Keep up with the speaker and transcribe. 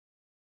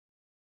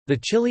The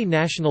Chile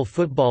national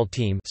football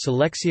team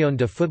Selección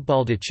de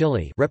Fútbol de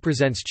Chile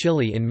represents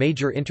Chile in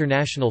major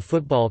international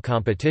football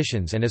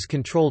competitions and is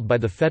controlled by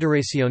the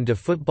Federación de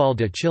Fútbol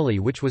de Chile,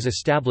 which was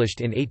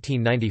established in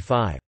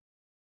 1895.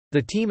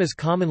 The team is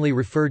commonly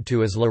referred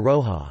to as La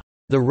Roja,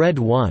 the Red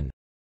One.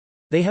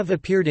 They have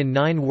appeared in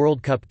 9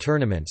 World Cup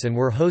tournaments and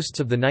were hosts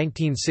of the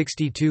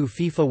 1962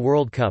 FIFA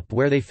World Cup,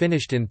 where they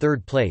finished in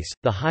 3rd place,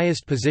 the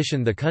highest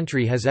position the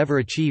country has ever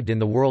achieved in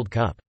the World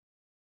Cup.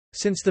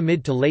 Since the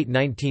mid to late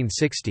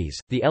 1960s,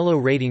 the ELO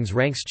ratings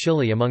ranks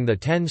Chile among the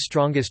 10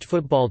 strongest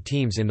football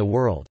teams in the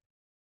world.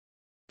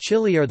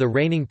 Chile are the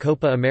reigning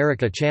Copa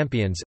América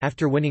champions.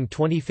 After winning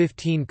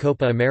 2015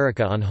 Copa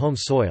América on home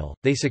soil,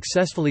 they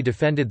successfully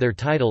defended their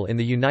title in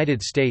the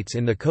United States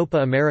in the Copa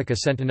América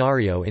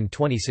Centenario in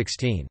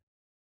 2016.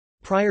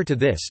 Prior to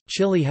this,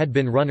 Chile had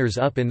been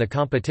runners-up in the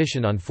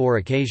competition on 4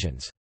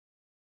 occasions.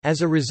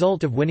 As a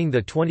result of winning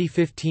the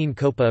 2015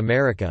 Copa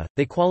América,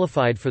 they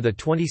qualified for the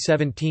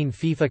 2017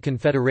 FIFA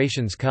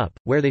Confederations Cup,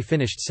 where they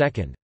finished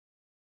second.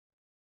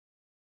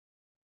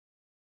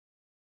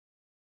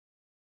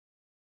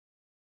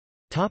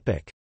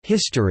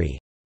 History.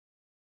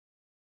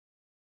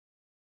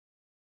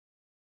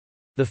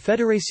 The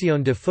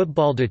Federación de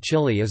Fútbol de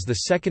Chile is the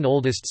second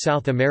oldest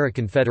South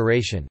American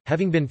federation,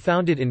 having been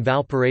founded in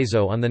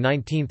Valparaiso on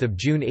 19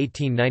 June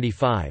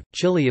 1895.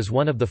 Chile is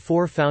one of the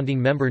 4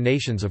 founding member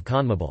nations of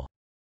CONMEBOL.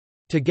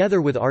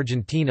 Together with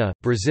Argentina,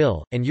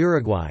 Brazil, and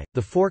Uruguay,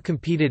 the 4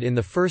 competed in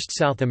the first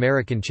South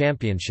American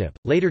Championship,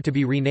 later to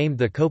be renamed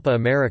the Copa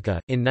América,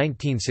 in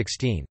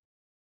 1916.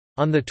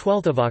 On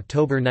 12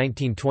 October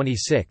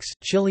 1926,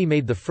 Chile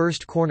made the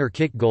first corner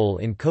kick goal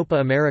in Copa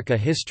América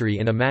history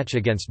in a match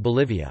against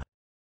Bolivia.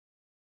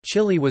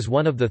 Chile was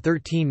one of the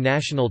 13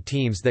 national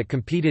teams that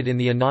competed in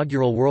the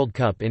inaugural World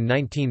Cup in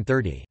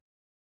 1930.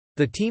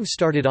 The team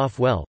started off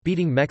well,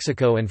 beating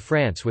Mexico and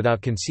France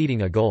without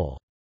conceding a goal.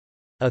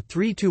 A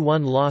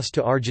 3-1 loss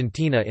to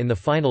Argentina in the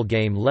final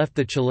game left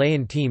the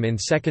Chilean team in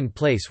second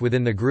place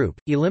within the group,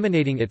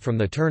 eliminating it from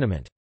the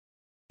tournament.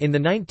 In the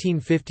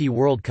 1950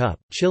 World Cup,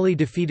 Chile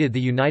defeated the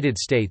United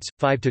States,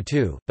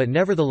 5-2, but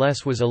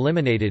nevertheless was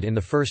eliminated in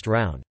the first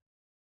round.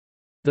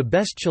 The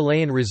best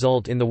Chilean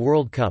result in the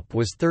World Cup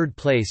was 3rd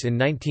place in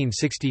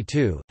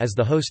 1962, as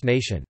the host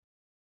nation.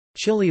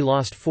 Chile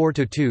lost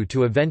 4-2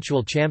 to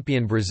eventual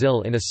champion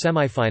Brazil in a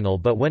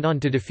semifinal but went on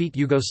to defeat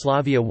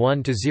Yugoslavia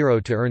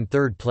 1-0 to earn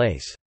 3rd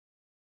place.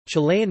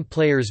 Chilean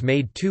players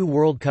made 2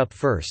 World Cup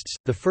firsts.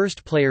 The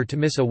first player to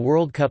miss a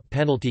World Cup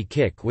penalty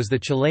kick was the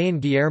Chilean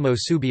Guillermo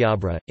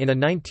Subiabra, in a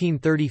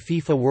 1930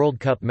 FIFA World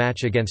Cup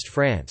match against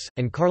France,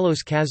 and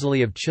Carlos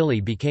Caselli of Chile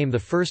became the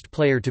first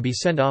player to be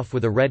sent off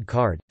with a red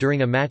card,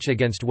 during a match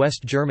against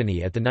West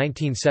Germany at the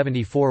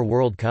 1974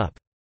 World Cup.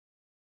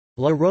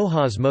 La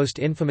Roja's most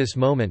infamous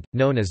moment,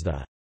 known as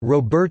the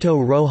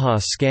Roberto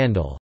Rojas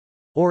scandal,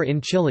 or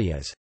in Chile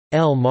as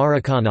El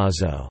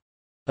Maracanazo,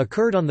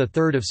 occurred on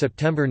 3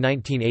 September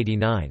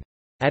 1989.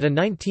 At a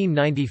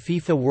 1990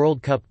 FIFA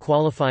World Cup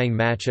qualifying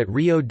match at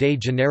Rio de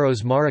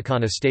Janeiro's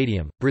Maracana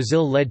Stadium,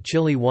 Brazil led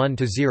Chile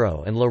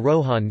 1-0 and La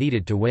Roja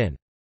needed to win.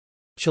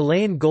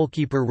 Chilean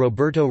goalkeeper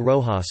Roberto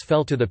Rojas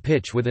fell to the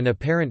pitch with an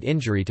apparent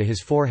injury to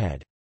his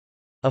forehead.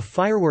 A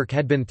firework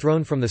had been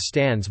thrown from the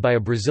stands by a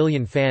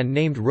Brazilian fan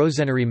named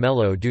Rosemary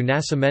Melo do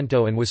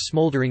Nascimento and was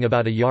smoldering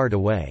about a yard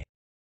away.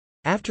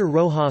 After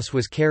Rojas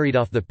was carried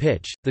off the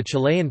pitch, the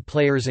Chilean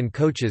players and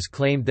coaches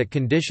claimed that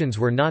conditions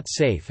were not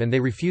safe and they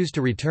refused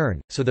to return,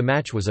 so the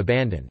match was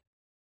abandoned.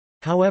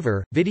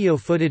 However, video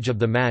footage of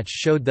the match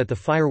showed that the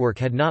firework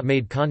had not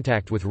made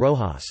contact with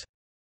Rojas.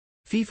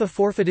 FIFA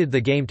forfeited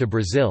the game to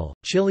Brazil.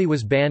 Chile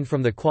was banned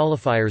from the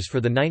qualifiers for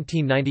the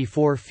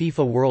 1994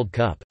 FIFA World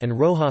Cup, and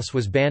Rojas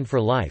was banned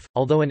for life,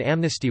 although an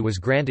amnesty was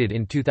granted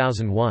in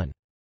 2001.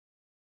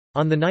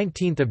 On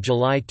 19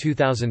 July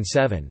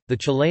 2007, the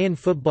Chilean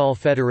Football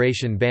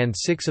Federation banned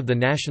 6 of the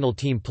national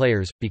team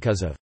players,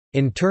 because of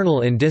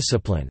internal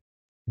indiscipline,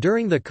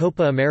 during the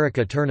Copa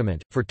América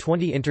tournament, for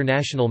 20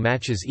 international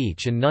matches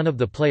each, and none of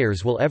the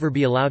players will ever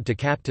be allowed to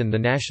captain the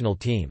national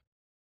team.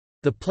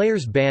 The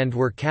players banned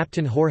were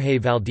captain Jorge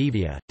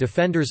Valdivia,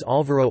 defenders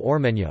Álvaro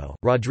Ormeño,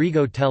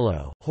 Rodrigo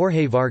Tello,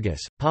 Jorge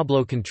Vargas,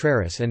 Pablo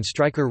Contreras and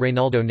striker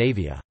Reynaldo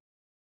Navia.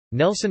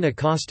 Nelson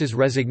Acosta's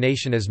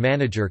resignation as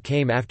manager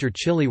came after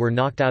Chile were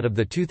knocked out of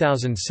the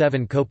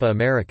 2007 Copa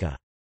América.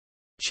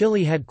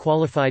 Chile had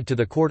qualified to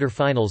the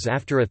quarter-finals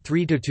after a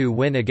 3-2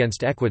 win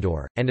against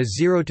Ecuador, and a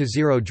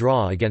 0-0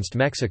 draw against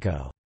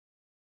Mexico.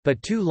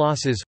 But 2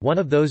 losses, one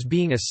of those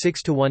being a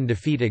 6-1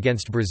 defeat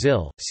against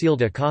Brazil,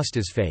 sealed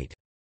Acosta's fate.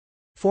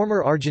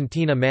 Former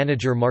Argentina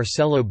manager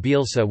Marcelo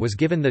Bielsa was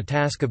given the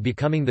task of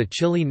becoming the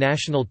Chile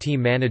national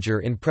team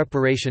manager in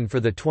preparation for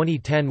the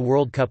 2010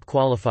 World Cup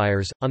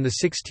qualifiers. On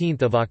 16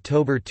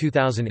 October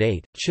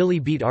 2008, Chile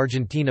beat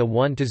Argentina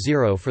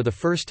 1-0 for the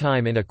first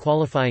time in a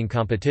qualifying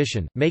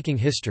competition, making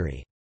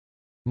history.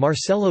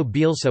 Marcelo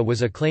Bielsa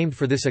was acclaimed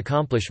for this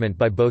accomplishment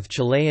by both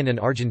Chilean and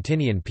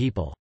Argentinian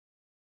people.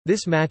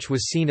 This match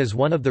was seen as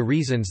one of the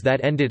reasons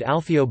that ended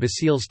Alfio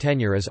Basile's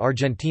tenure as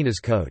Argentina's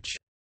coach.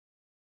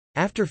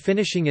 After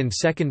finishing in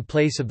second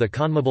place of the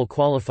CONMEBOL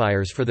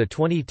qualifiers for the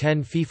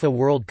 2010 FIFA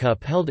World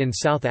Cup held in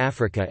South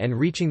Africa and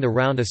reaching the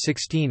round of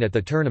 16 at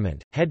the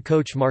tournament, head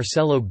coach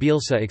Marcelo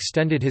Bielsa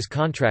extended his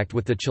contract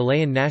with the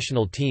Chilean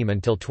national team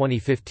until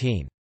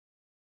 2015.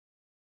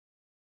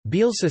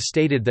 Bielsa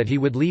stated that he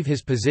would leave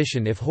his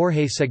position if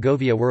Jorge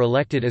Segovia were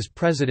elected as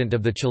president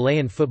of the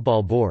Chilean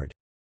Football Board.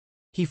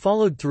 He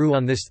followed through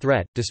on this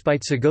threat,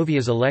 despite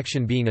Segovia's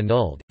election being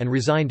annulled, and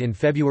resigned in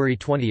February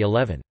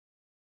 2011.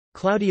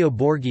 Claudio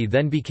Borghi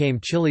then became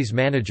Chile's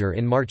manager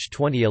in March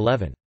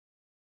 2011.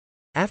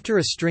 After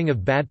a string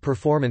of bad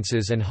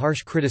performances and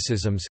harsh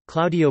criticisms,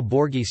 Claudio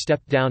Borghi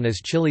stepped down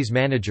as Chile's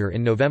manager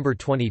in November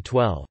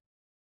 2012.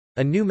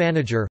 A new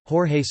manager,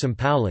 Jorge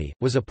Sampaoli,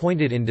 was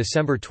appointed in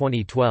December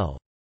 2012.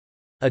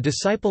 A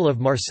disciple of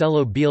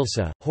Marcelo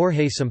Bielsa,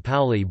 Jorge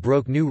Sampaoli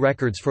broke new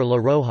records for La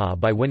Roja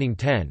by winning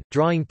 10,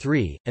 drawing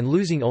 3, and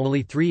losing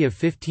only 3 of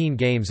 15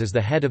 games as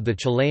the head of the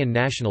Chilean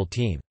national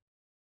team.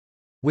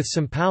 With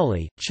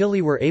Sampaoli,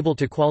 Chile were able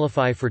to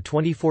qualify for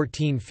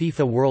 2014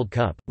 FIFA World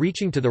Cup,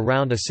 reaching to the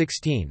round of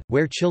 16,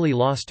 where Chile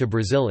lost to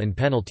Brazil in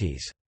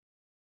penalties.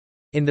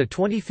 In the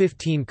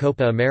 2015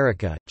 Copa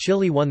América,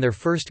 Chile won their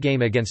first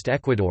game against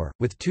Ecuador,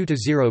 with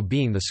 2-0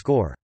 being the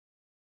score.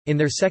 In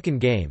their second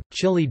game,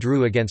 Chile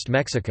drew against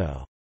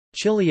Mexico.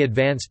 Chile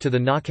advanced to the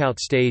knockout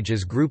stage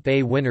as Group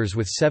A winners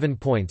with 7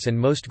 points and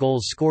most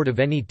goals scored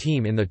of any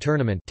team in the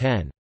tournament,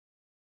 10.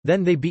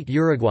 Then they beat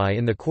Uruguay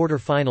in the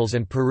quarter-finals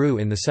and Peru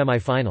in the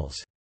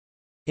semi-finals.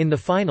 In the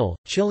final,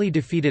 Chile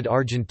defeated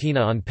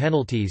Argentina on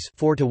penalties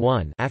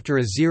 4-1 after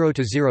a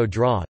 0-0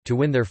 draw, to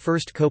win their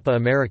first Copa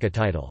América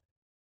title.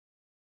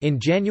 In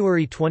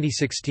January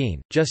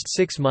 2016, just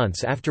 6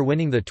 months after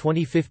winning the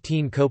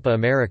 2015 Copa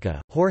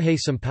América, Jorge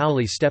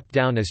Sampaoli stepped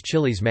down as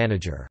Chile's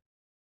manager.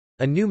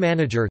 A new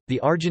manager, the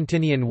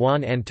Argentinian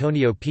Juan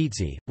Antonio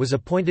Pizzi, was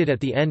appointed at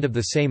the end of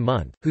the same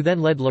month, who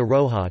then led La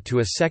Roja to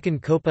a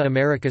second Copa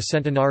América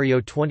Centenario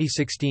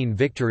 2016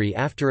 victory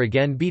after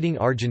again beating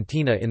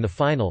Argentina in the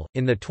final.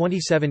 In the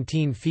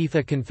 2017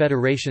 FIFA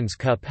Confederations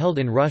Cup held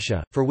in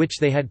Russia, for which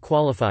they had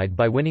qualified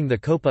by winning the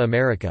Copa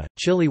América,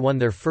 Chile won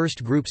their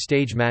first group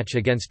stage match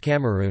against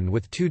Cameroon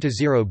with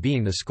 2-0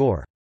 being the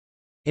score.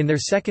 In their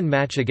second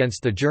match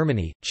against the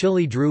Germany,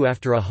 Chile drew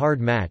after a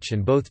hard match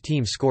and both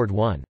teams scored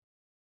 1.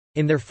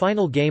 In their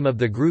final game of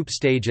the group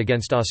stage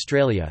against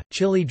Australia,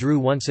 Chile drew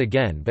once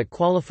again but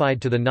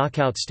qualified to the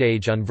knockout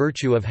stage on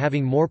virtue of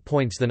having more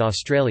points than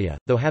Australia,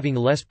 though having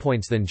less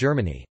points than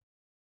Germany.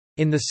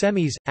 In the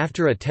semis,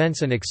 after a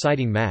tense and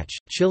exciting match,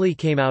 Chile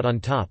came out on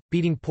top,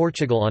 beating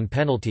Portugal on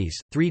penalties,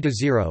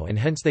 3-0, and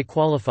hence they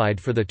qualified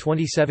for the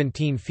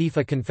 2017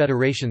 FIFA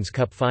Confederations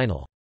Cup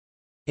final.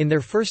 In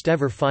their first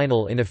ever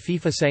final in a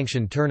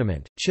FIFA-sanctioned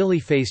tournament, Chile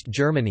faced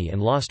Germany and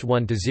lost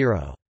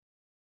 1-0.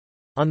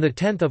 On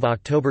 10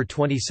 October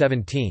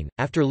 2017,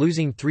 after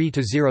losing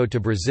 3-0 to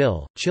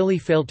Brazil, Chile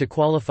failed to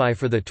qualify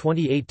for the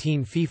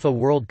 2018 FIFA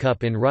World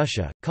Cup in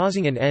Russia,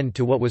 causing an end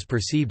to what was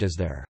perceived as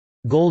their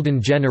 «golden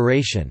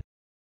generation».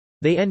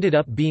 They ended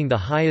up being the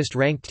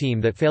highest-ranked team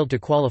that failed to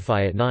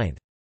qualify at 9th.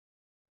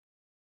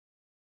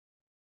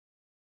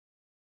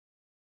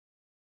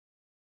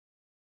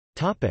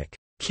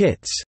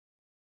 Kits.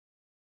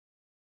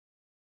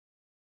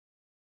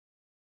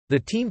 The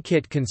team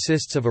kit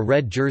consists of a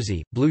red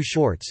jersey, blue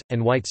shorts,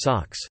 and white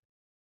socks.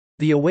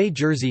 The away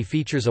jersey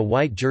features a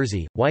white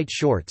jersey, white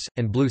shorts,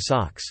 and blue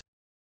socks.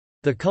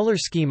 The color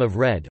scheme of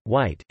red,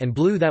 white, and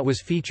blue that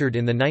was featured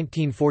in the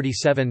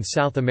 1947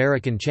 South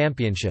American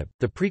Championship,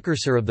 the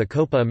precursor of the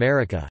Copa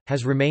América,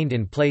 has remained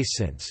in place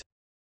since.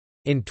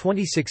 In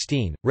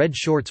 2016, red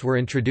shorts were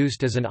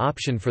introduced as an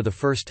option for the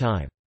first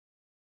time.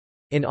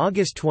 In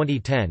August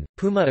 2010,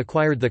 Puma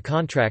acquired the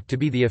contract to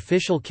be the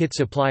official kit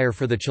supplier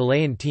for the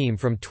Chilean team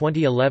from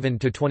 2011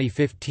 to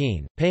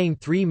 2015, paying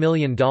 $3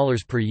 million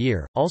per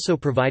year, also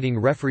providing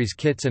referees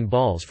kits and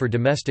balls for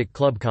domestic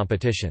club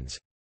competitions.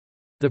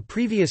 The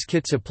previous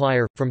kit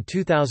supplier, from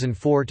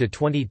 2004 to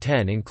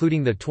 2010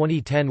 including the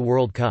 2010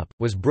 World Cup,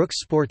 was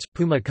Brooks Sports.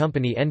 Puma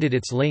Company ended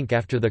its link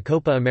after the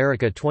Copa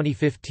América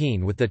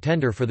 2015 with the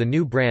tender for the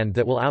new brand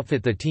that will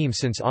outfit the team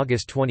since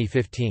August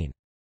 2015.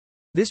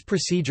 This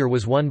procedure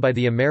was won by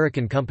the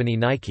American company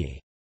Nike.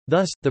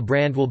 Thus, the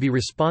brand will be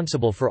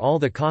responsible for all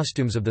the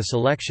costumes of the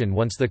selection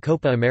once the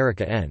Copa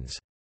América ends.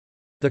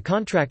 The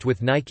contract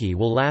with Nike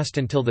will last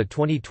until the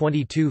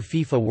 2022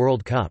 FIFA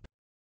World Cup.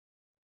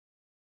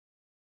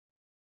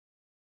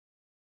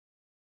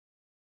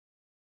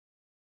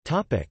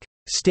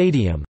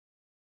 Stadium.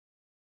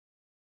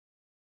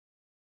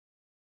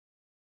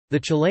 The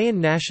Chilean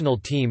national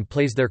team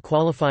plays their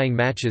qualifying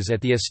matches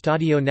at the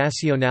Estadio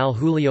Nacional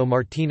Julio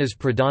Martínez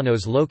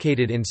Pradanos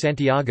located in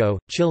Santiago,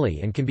 Chile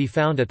and can be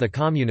found at the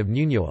commune of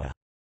Ñuñoa.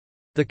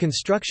 The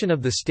construction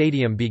of the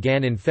stadium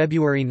began in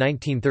February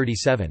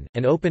 1937,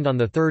 and opened on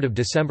 3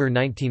 December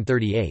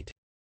 1938.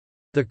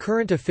 The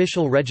current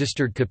official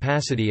registered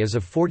capacity is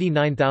of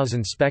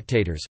 49,000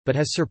 spectators, but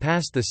has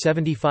surpassed the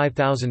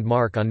 75,000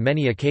 mark on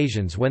many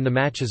occasions when the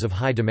match is of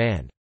high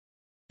demand.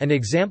 An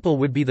example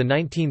would be the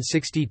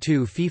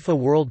 1962 FIFA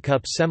World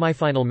Cup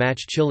semi-final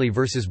match Chile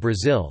vs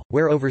Brazil,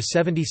 where over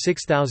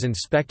 76,000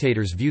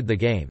 spectators viewed the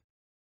game.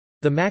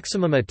 The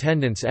maximum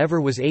attendance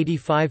ever was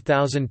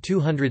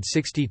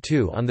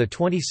 85,262 on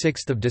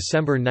 26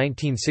 December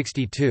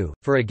 1962,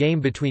 for a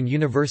game between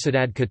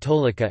Universidad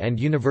Católica and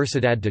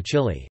Universidad de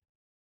Chile.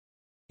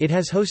 It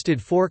has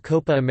hosted 4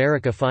 Copa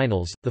América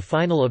finals, the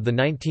final of the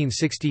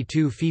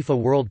 1962 FIFA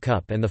World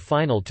Cup and the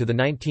final to the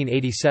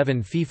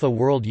 1987 FIFA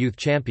World Youth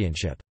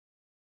Championship.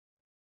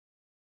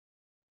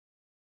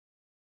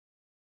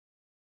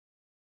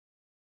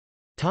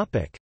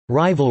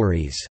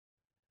 Rivalries.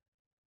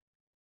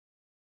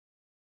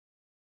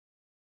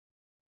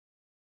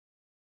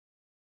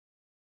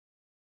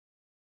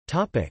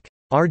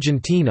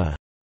 Argentina.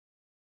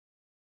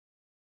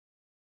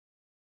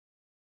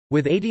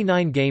 With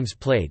 89 games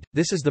played,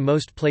 this is the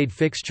most played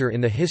fixture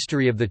in the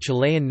history of the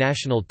Chilean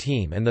national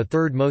team and the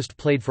third most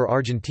played for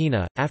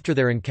Argentina, after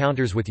their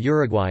encounters with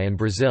Uruguay and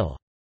Brazil.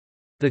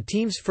 The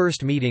team's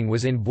first meeting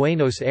was in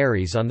Buenos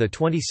Aires on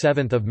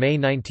 27 May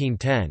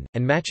 1910,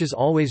 and matches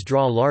always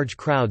draw large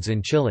crowds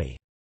in Chile.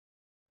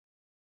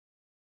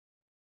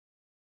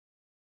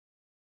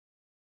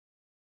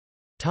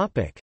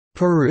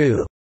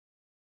 Peru.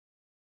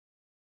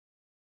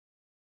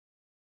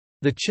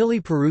 The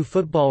Chile-Peru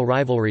football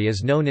rivalry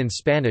is known in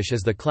Spanish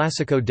as the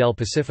Clásico del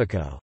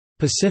Pacífico,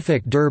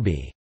 Pacific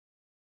Derby.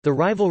 The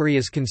rivalry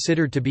is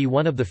considered to be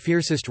one of the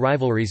fiercest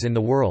rivalries in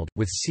the world,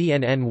 with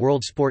CNN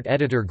World Sport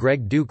editor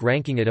Greg Duke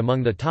ranking it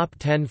among the top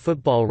 10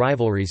 football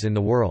rivalries in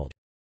the world.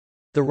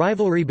 The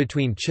rivalry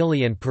between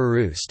Chile and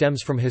Peru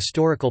stems from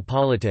historical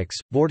politics,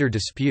 border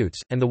disputes,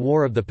 and the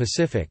War of the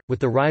Pacific, with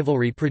the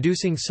rivalry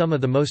producing some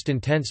of the most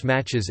intense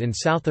matches in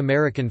South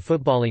American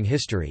footballing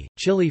history.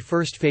 Chile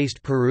first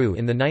faced Peru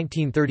in the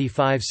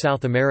 1935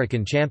 South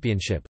American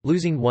Championship,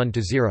 losing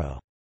 1-0.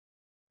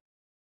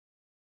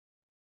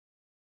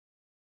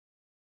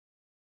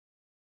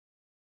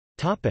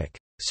 Topic: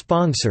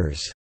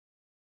 Sponsors.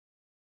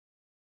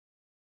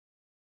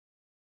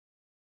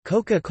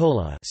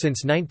 Coca-Cola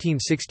since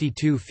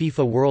 1962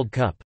 FIFA World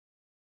Cup.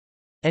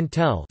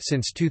 Entel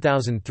since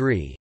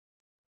 2003.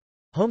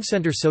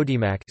 Homecenter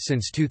Sodimac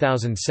since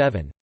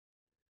 2007.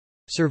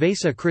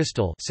 Cerveza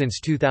Cristal since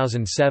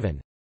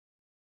 2007.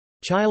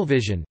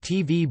 Chilevision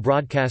TV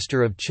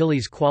broadcaster of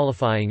Chile's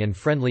qualifying and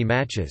friendly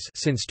matches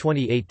since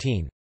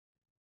 2018.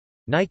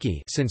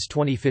 Nike since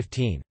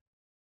 2015.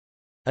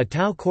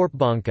 Itaú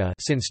Corpbanca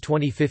since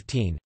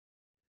 2015.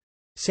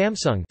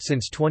 Samsung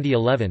since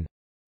 2011.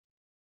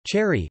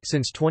 Cherry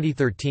since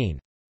 2013.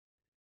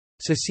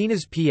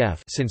 Cecinas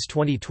PF since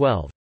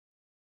 2012.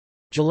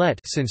 Gillette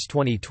since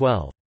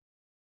 2012.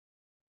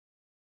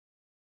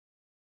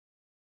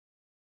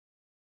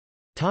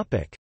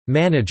 Topic: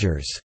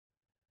 Managers.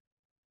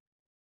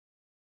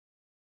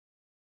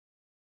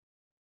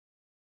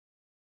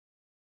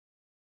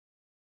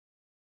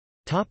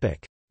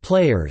 Topic: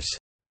 Players.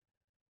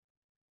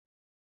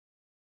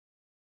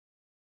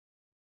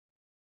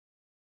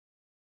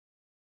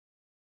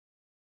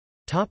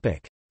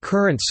 Topic: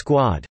 Current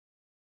squad.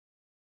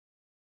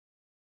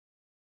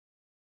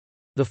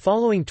 The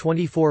following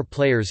 24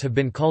 players have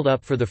been called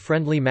up for the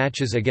friendly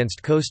matches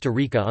against Costa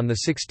Rica on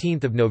 16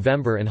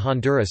 November and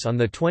Honduras on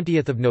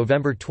 20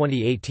 November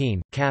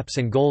 2018. Caps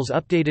and goals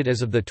updated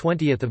as of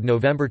 20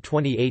 November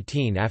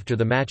 2018 after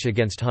the match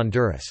against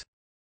Honduras.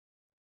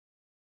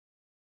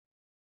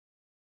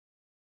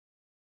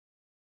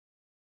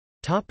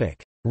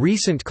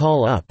 Recent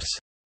call-ups.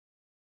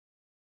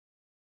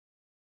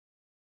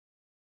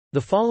 The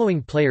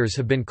following players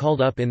have been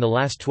called up in the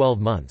last 12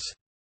 months.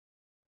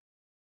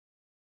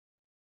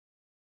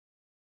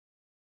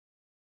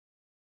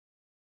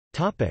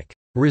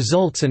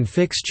 Results and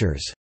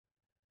fixtures.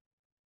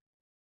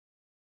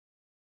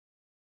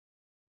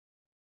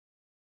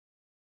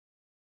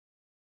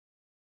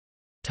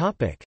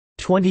 Topic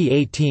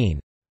 2018.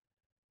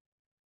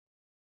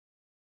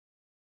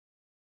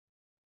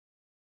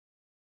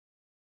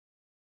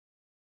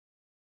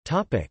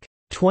 Topic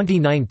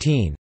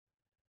 2019.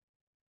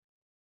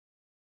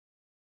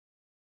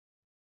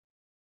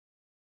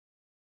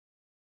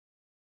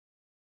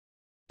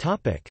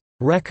 Topic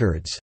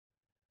Records.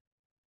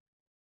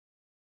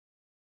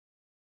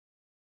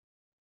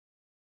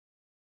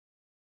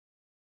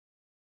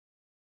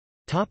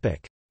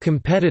 Topic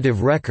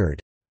Competitive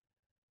record.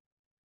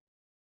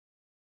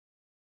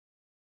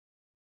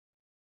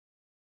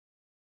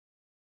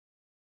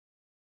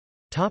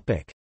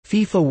 Topic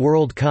FIFA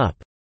World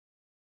Cup.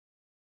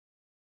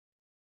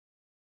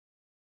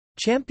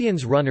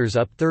 Champions,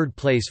 runners-up, 3rd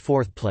place,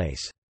 4th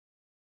place.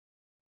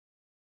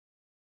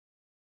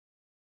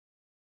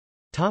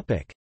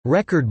 Topic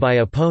Record by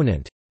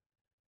opponent.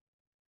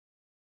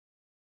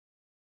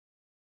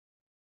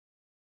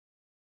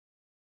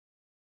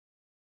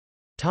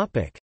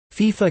 Topic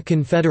FIFA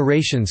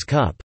Confederations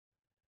Cup.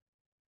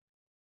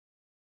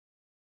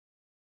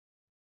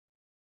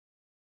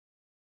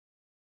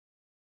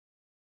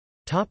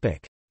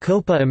 Topic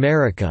Copa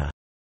América.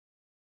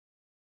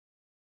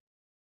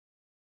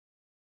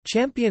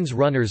 Champions,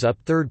 runners-up,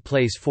 third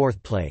place,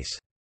 fourth place.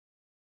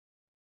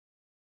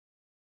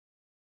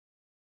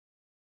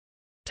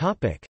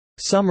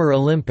 Summer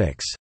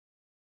Olympics.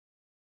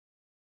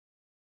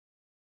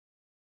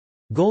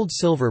 Gold,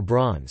 silver,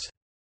 bronze.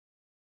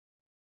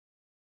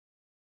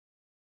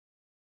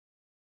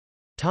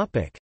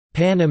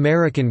 Pan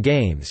American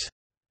Games.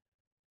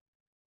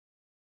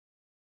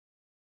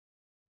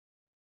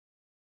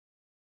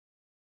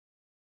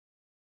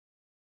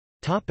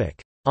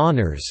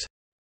 Honors.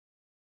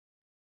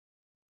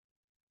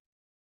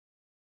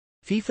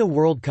 FIFA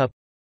World Cup.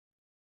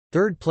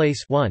 Third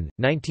place 1,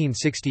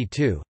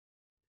 1962.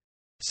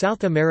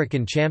 South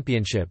American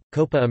Championship,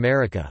 Copa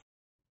América.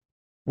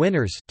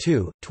 Winners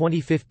 2,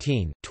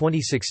 2015,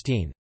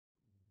 2016.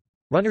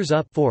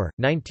 Runners-up 4,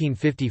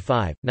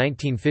 1955,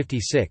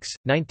 1956,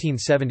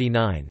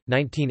 1979,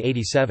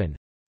 1987.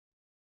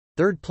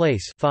 Third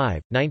place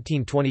 5,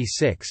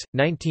 1926,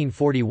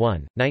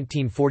 1941,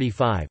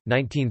 1945,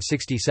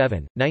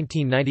 1967,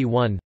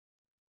 1991.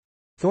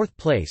 Fourth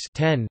place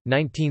 10,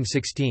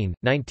 1916,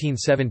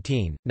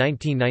 1917,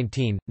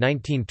 1919,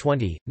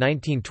 1920,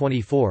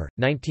 1924,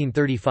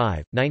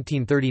 1935,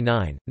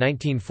 1939,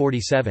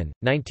 1947,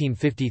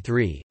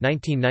 1953,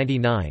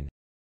 1999.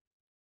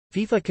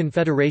 FIFA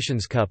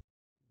Confederations Cup.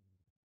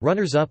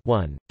 Runners-up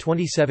 1,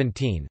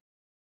 2017.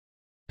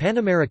 Pan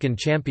American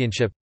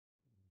Championship.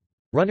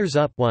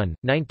 Runners-up 1,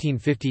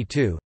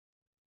 1952.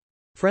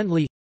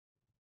 Friendly.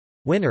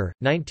 Winner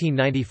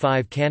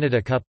 1995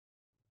 Canada Cup.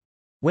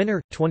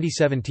 Winner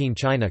 2017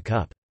 China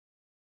Cup.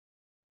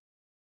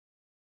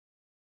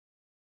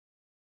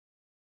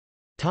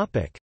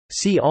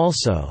 See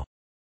also: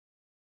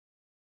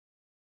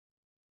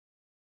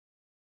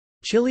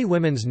 Chile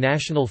women's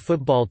national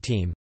football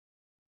team,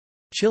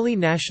 Chile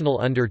national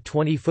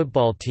under-20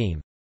 football team,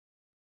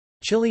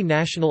 Chile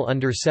national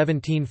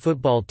under-17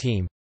 football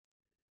team,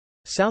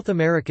 South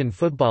American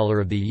Footballer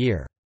of the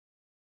Year.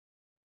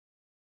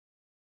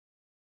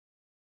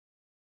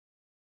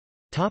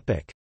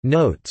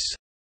 Notes.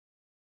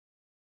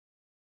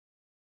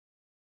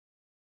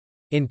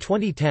 In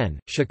 2010,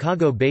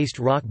 Chicago-based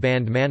rock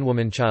band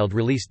Manwomanchild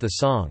released the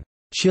song,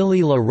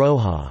 "Chile La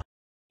Roja",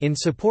 in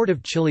support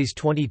of Chile's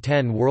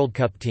 2010 World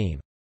Cup team.